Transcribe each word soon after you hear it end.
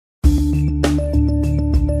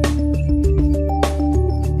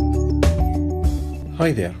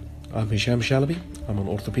Hi there, I'm Hisham Shalaby. I'm an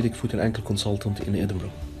orthopedic foot and ankle consultant in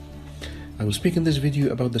Edinburgh. I will speak in this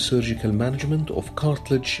video about the surgical management of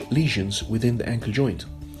cartilage lesions within the ankle joint.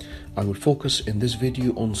 I will focus in this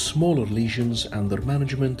video on smaller lesions and their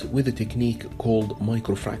management with a technique called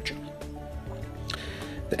microfracture.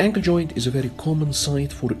 The ankle joint is a very common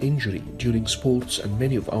site for injury during sports and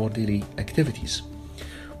many of our daily activities.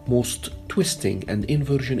 Most twisting and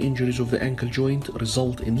inversion injuries of the ankle joint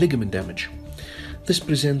result in ligament damage. This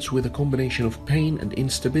presents with a combination of pain and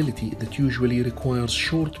instability that usually requires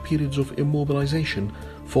short periods of immobilization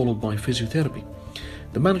followed by physiotherapy.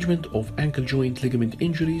 The management of ankle joint ligament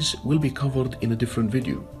injuries will be covered in a different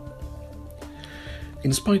video.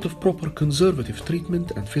 In spite of proper conservative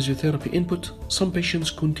treatment and physiotherapy input, some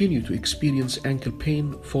patients continue to experience ankle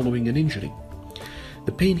pain following an injury.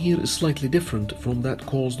 The pain here is slightly different from that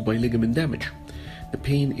caused by ligament damage. The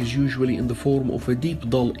pain is usually in the form of a deep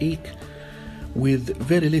dull ache with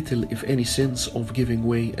very little, if any, sense of giving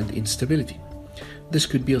way and instability. This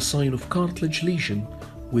could be a sign of cartilage lesion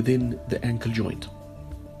within the ankle joint.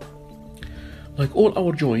 Like all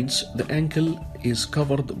our joints, the ankle is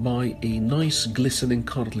covered by a nice glistening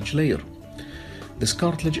cartilage layer. This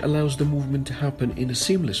cartilage allows the movement to happen in a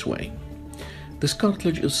seamless way. This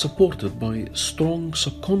cartilage is supported by strong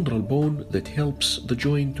subchondral bone that helps the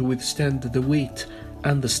joint to withstand the weight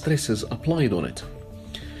and the stresses applied on it.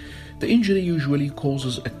 The injury usually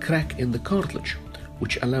causes a crack in the cartilage,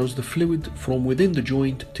 which allows the fluid from within the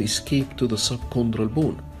joint to escape to the subchondral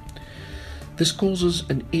bone. This causes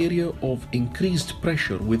an area of increased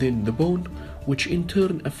pressure within the bone, which in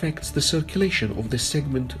turn affects the circulation of the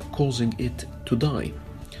segment, causing it to die.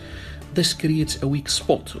 This creates a weak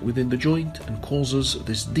spot within the joint and causes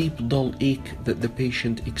this deep dull ache that the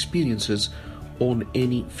patient experiences on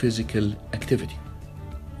any physical activity.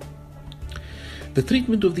 The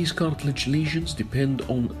treatment of these cartilage lesions depend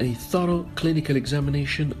on a thorough clinical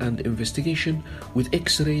examination and investigation with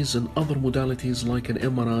X-rays and other modalities like an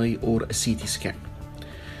MRI or a CT scan.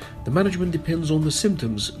 The management depends on the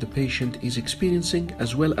symptoms the patient is experiencing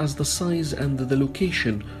as well as the size and the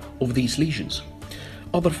location of these lesions.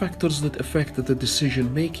 Other factors that affect the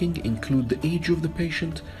decision making include the age of the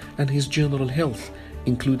patient and his general health,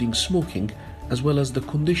 including smoking, as well as the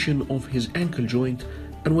condition of his ankle joint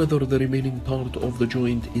and whether the remaining part of the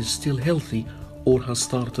joint is still healthy or has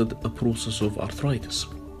started a process of arthritis.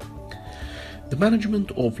 The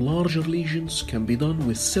management of larger lesions can be done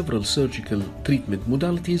with several surgical treatment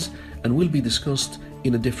modalities and will be discussed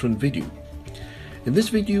in a different video. In this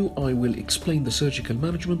video, I will explain the surgical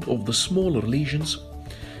management of the smaller lesions.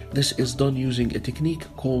 This is done using a technique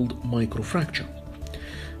called microfracture.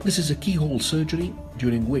 This is a keyhole surgery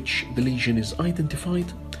during which the lesion is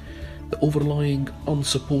identified. The overlying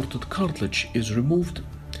unsupported cartilage is removed.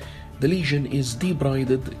 The lesion is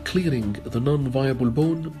debrided, clearing the non-viable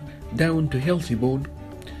bone down to healthy bone.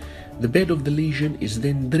 The bed of the lesion is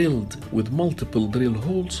then drilled with multiple drill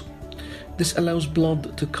holes. This allows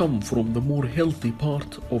blood to come from the more healthy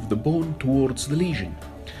part of the bone towards the lesion.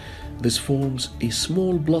 This forms a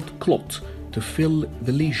small blood clot to fill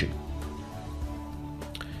the lesion.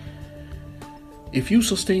 If you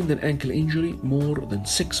sustained an ankle injury more than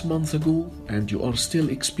 6 months ago and you are still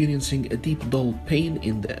experiencing a deep dull pain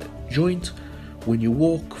in the joint when you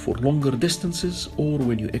walk for longer distances or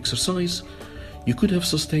when you exercise, you could have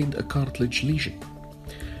sustained a cartilage lesion.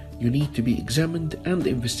 You need to be examined and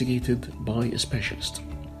investigated by a specialist.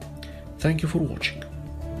 Thank you for watching.